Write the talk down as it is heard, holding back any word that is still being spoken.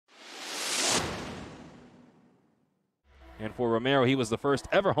And for Romero, he was the first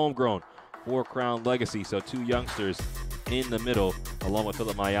ever homegrown for Crown Legacy. So 2 youngsters in the middle, along with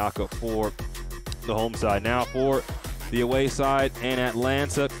Philip Mayaka for the home side. Now for the away side, and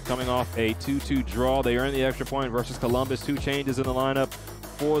Atlanta coming off a 2-2 draw. They earned the extra point versus Columbus. 2 changes in the lineup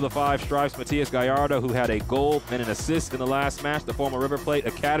for the Five Stripes. Matias Gallardo, who had a goal and an assist in the last match, the former River Plate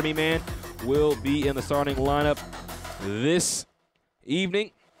Academy man, will be in the starting lineup this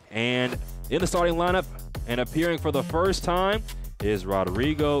evening. And in the starting lineup and appearing for the first time is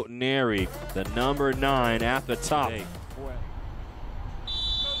Rodrigo Neri, the number 9 at the top.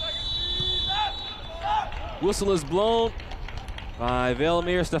 Whistle is blown by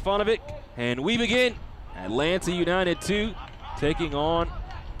Velimir Stefanovic, and we begin. Atlanta United 2 taking on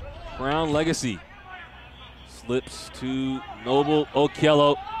Crown Legacy. Slips to Noble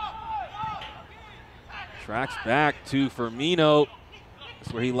Okello. Tracks back to Firmino.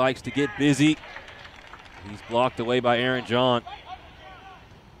 That's where he likes to get busy. He's blocked away by Aaron John.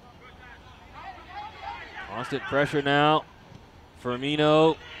 Constant pressure now.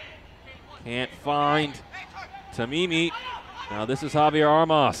 Firmino can't find Tamimi. Now this is Javier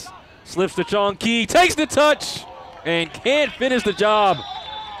Armas. Slips to Chong Ki, takes the touch, and can't finish the job.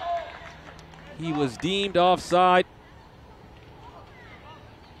 He was deemed offside.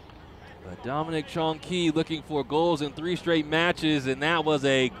 But Dominic Chong Ki looking for goals in 3 straight matches, and that was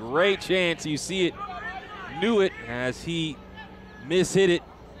a great chance. You see it, knew it as he mishit it.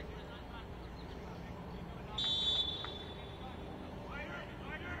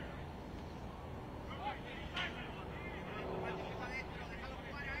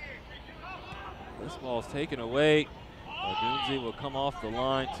 This ball's taken away. Odunze will come off the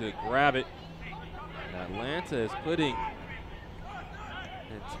line to grab it. And Atlanta is putting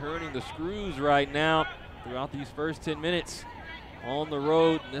and turning the screws right now throughout these first 10 minutes on the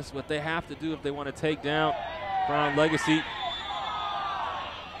road. And this is what they have to do if they want to take down Crown Legacy.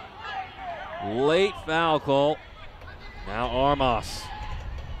 Late foul call. Now Armas.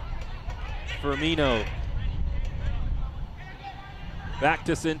 Firmino. Back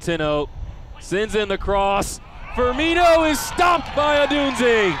to Centeno. Sends in the cross. Firmino is stopped by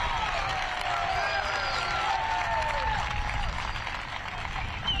Odunze.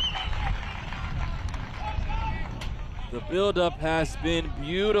 The buildup has been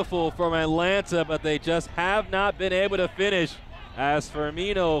beautiful from Atlanta, but they just have not been able to finish as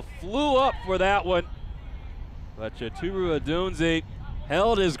Firmino flew up for that one. But Chituru Odunze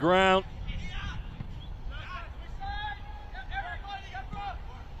held his ground.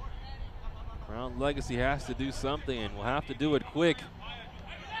 Crown Legacy has to do something, and will have to do it quick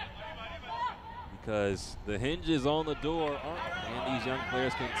because the hinges on the door aren't, and these young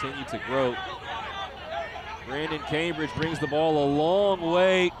players continue to grow. Brandon Cambridge brings the ball a long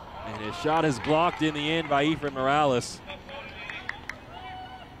way, and his shot is blocked in the end by Ephraim Morales.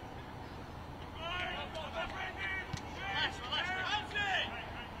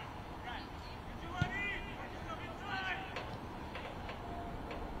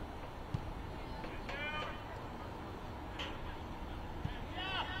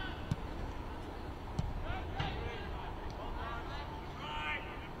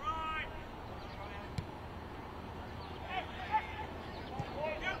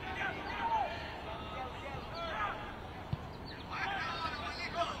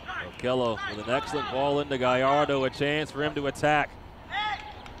 Okello with an excellent ball into Gallardo, a chance for him to attack.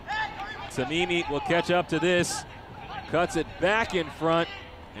 Tamimi will catch up to this, cuts it back in front,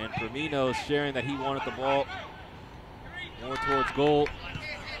 and Firmino sharing that he wanted the ball more towards goal.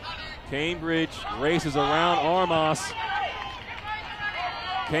 Cambridge races around Armas.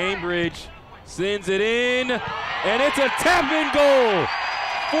 Cambridge sends it in, and it's a tap-in goal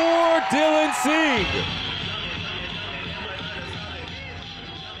for Dylan Singh.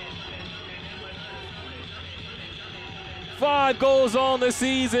 Five goals on the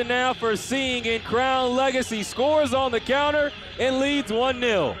season now for Singh, and Crown Legacy scores on the counter and leads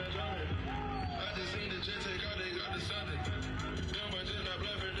 1-0.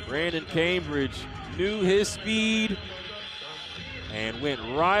 Brandon Cambridge knew his speed and went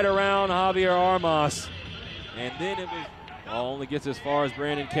right around Javier Armas. And then it was, only gets as far as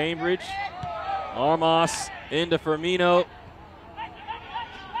Brandon Cambridge. Armas into Firmino.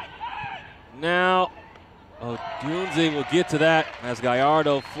 Now, Odunze will get to that as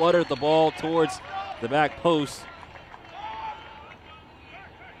Gallardo fluttered the ball towards the back post.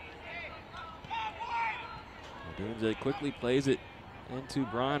 Odunze quickly plays it into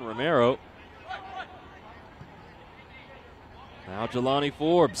Brian Romero. Now Jelani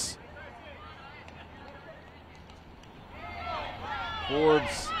Forbes.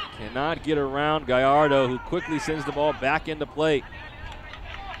 Forbes Cannot get around Gallardo, who quickly sends the ball back into play.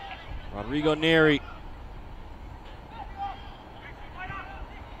 Rodrigo Neri.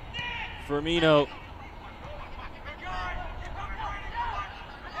 Firmino.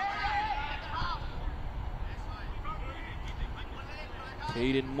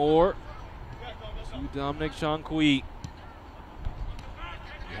 Caden Moore to Dominic Shanqui. We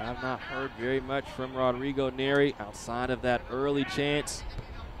have not heard very much from Rodrigo Neri outside of that early chance.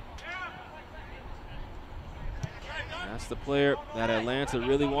 That's the player that Atlanta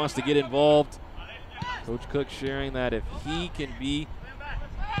really wants to get involved. Coach Cook sharing that if he can be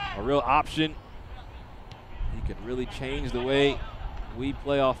a real option, he can really change the way we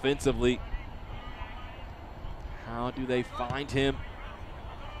play offensively. How do they find him?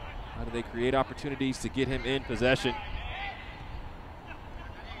 How do they create opportunities to get him in possession?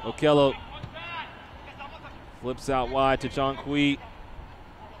 Okello flips out wide to Shanqui.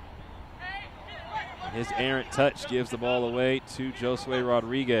 His errant touch gives the ball away to Josue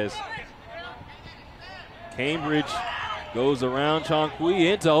Rodriguez. Cambridge goes around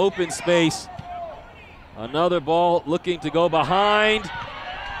Shanqui into open space. Another ball looking to go behind.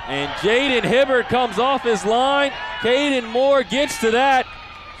 And Jaden Hibbert comes off his line. Caden Moore gets to that.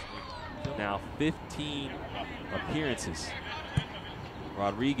 Now 15 appearances.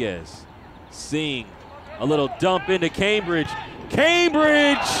 Rodriguez seeing a little dump into Cambridge.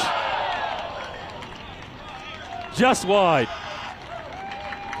 Cambridge! Just wide.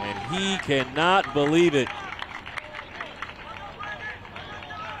 And he cannot believe it.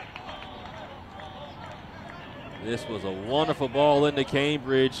 This was a wonderful ball into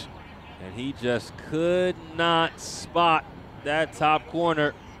Cambridge, and he just could not spot that top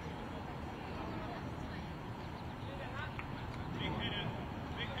corner.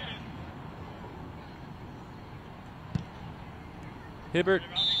 Hibbert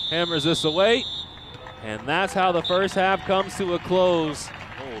hammers this away, and that's how the first half comes to a close.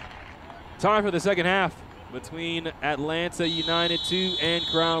 Time for the second half between Atlanta United 2 and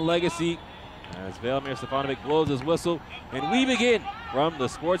Crown Legacy, as Velmir Stefanovic blows his whistle, and we begin from the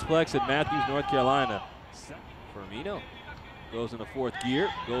Sportsplex in Matthews, North Carolina. Firmino goes into fourth gear,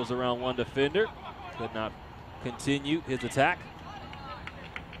 goes around one defender, could not continue his attack.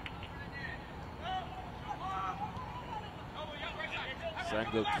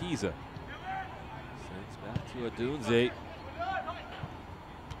 Sango Kiza sends back to Odunze.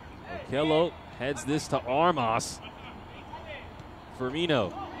 Okello heads this to Armas.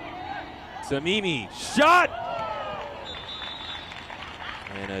 Firmino. Tamimi. Shot!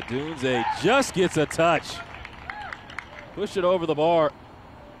 And Odunze just gets a touch. Push it over the bar.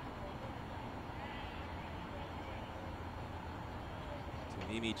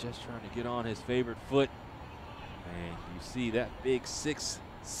 Tamimi just trying to get on his favorite foot. And you see that big 6'6"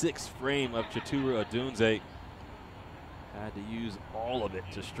 frame of Chituru Odunze. Had to use all of it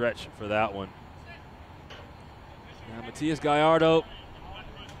to stretch for that one. Now Matias Gallardo.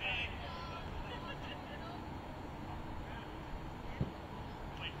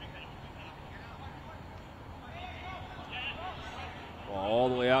 All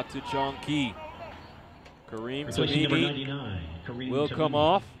the way out to Chongqi. Kareem Tamimi will come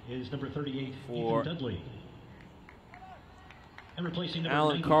off is number 38 for Ethan Dudley. And replacing number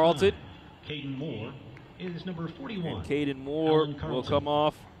Alan 95, Carlton. Caden Moore is number 41. And Caden Moore Alan will Carlton. come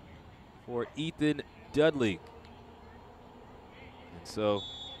off for Ethan Dudley. And so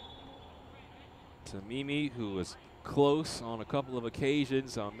Tamimi, who was close on a couple of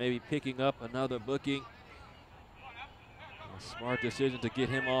occasions on maybe picking up another booking. A smart decision to get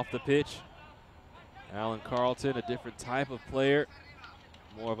him off the pitch. Alan Carlton, a different type of player,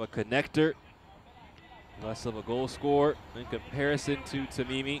 more of a connector, less of a goal scorer in comparison to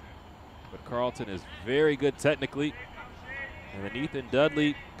Tamimi. But Carlton is very good technically. And then Ethan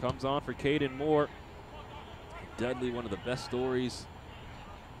Dudley comes on for Caden Moore. Dudley, one of the best stories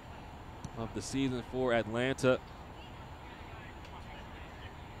of the season for Atlanta.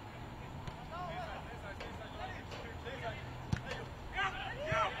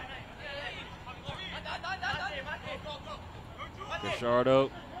 Gallardo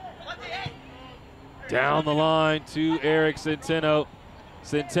down the line to Eric Centeno.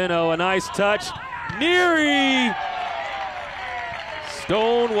 Centeno, a nice touch. Neri!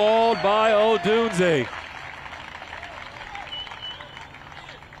 Stonewalled by Odunze.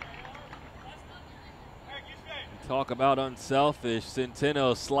 Talk about unselfish.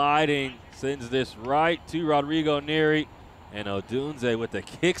 Centeno sliding, sends this right to Rodrigo Neri. And Odunze with the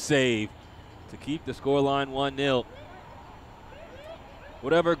kick save to keep the scoreline 1-0.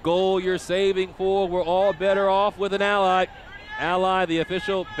 Whatever goal you're saving for, we're all better off with an ally. Ally, the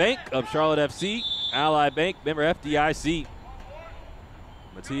official bank of Charlotte FC. Ally Bank, member FDIC.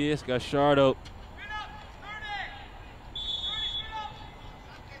 Matias Gallardo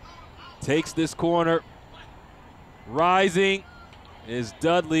takes this corner. Rising is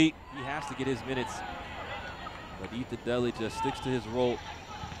Dudley. He has to get his minutes. But Ethan Dudley just sticks to his role.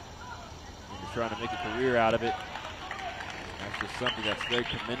 And is trying to make a career out of it. That's just something that's very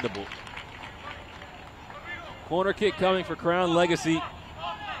commendable. Corner kick coming for Crown Legacy.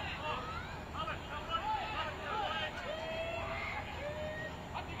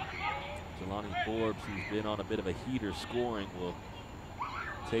 Jelani Forbes, who's been on a bit of a heater scoring, will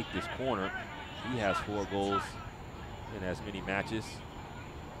take this corner. He has 4 goals in as many matches.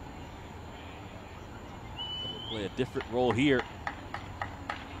 He'll play a different role here.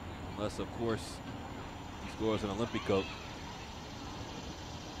 Unless, of course, he scores an Olympico.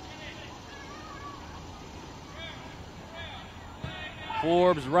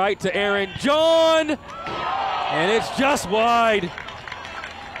 Forbes right to Aaron John, and it's just wide.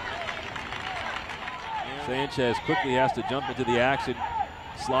 Sanchez quickly has to jump into the action,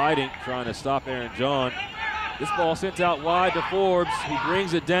 sliding, trying to stop Aaron John. This ball sent out wide to Forbes, who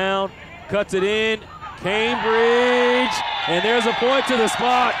brings it down, cuts it in. Cambridge, and there's a point to the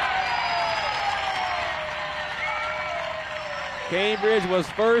spot. Cambridge was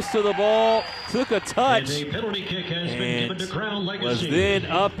first to the ball, took a touch, And a penalty kick has been given to Crown Legacy. was then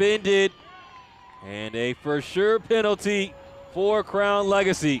upended. And a for sure penalty for Crown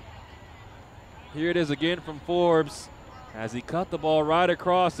Legacy. Here it is again from Forbes. As he cut the ball right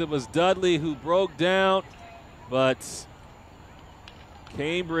across, it was Dudley who broke down, but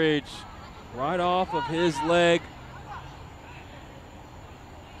Cambridge right off of his leg.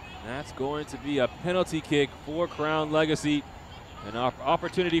 That's going to be a penalty kick for Crown Legacy. An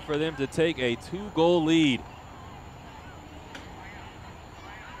opportunity for them to take a 2-goal lead.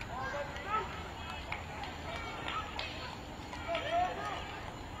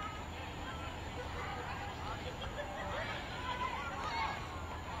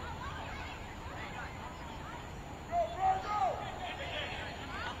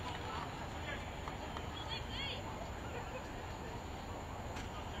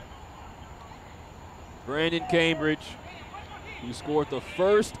 Brandon Cambridge, who scored the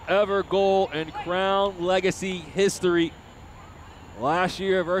first ever goal in Crown Legacy history last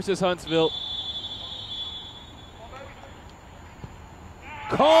year versus Huntsville.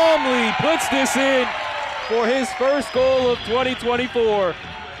 Calmly puts this in for his first goal of 2024.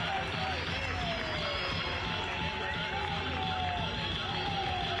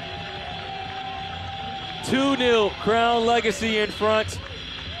 (2-0) Crown Legacy in front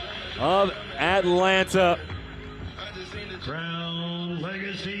of Atlanta. Crown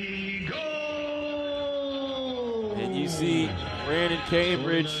Legacy goal! And you see Brandon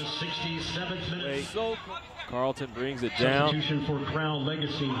Cambridge. 67th minute. So Carlton brings it down. Substitution for Crown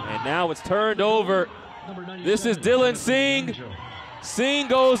Legacy. And now it's turned over. This is Dylan Singh. Singh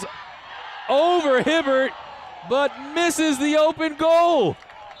goes over Hibbert, but misses the open goal.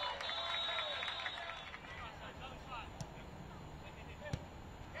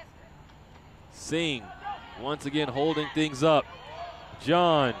 Singh once again holding things up.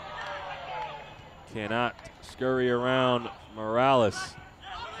 John cannot scurry around Morales.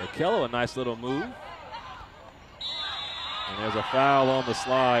 Okello, a nice little move. And there's a foul on the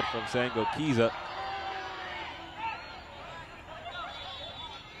slide from Sango Kiza.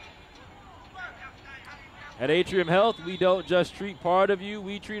 At Atrium Health, we don't just treat part of you,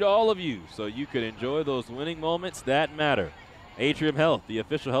 we treat all of you, so you can enjoy those winning moments that matter. Atrium Health, the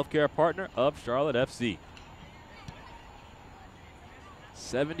official healthcare partner of Charlotte FC.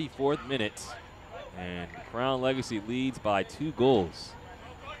 74th minute, and Crown Legacy leads by 2 goals.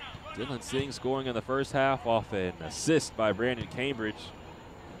 Dylan Singh scoring in the first half off an assist by Brandon Cambridge.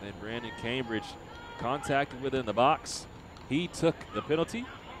 And then Brandon Cambridge contacted within the box. He took the penalty,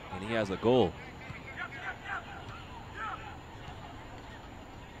 and he has a goal.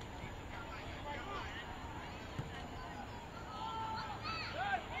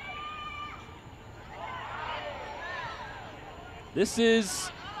 This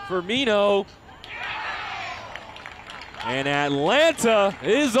is Firmino. And Atlanta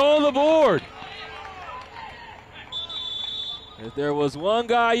is on the board. If there was one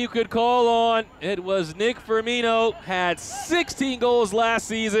guy you could call on, it was Nick Firmino. Had 16 goals last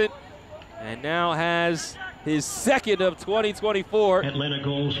season and now has his second of 2024. Atlanta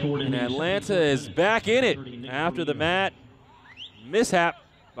goals scored in and Atlanta is back in it after the mishap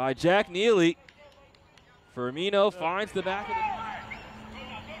by Jack Neely. Firmino finds the back of the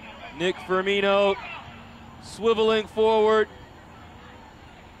Nick Firmino swiveling forward,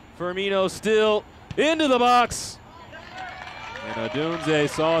 Firmino still into the box. And Odunze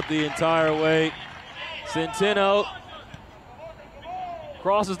saw it the entire way. Centeno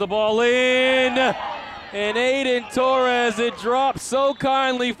crosses the ball in. And Aiden Torres, it dropped so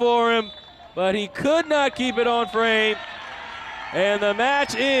kindly for him, but he could not keep it on frame. And the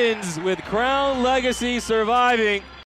match ends with Crown Legacy surviving.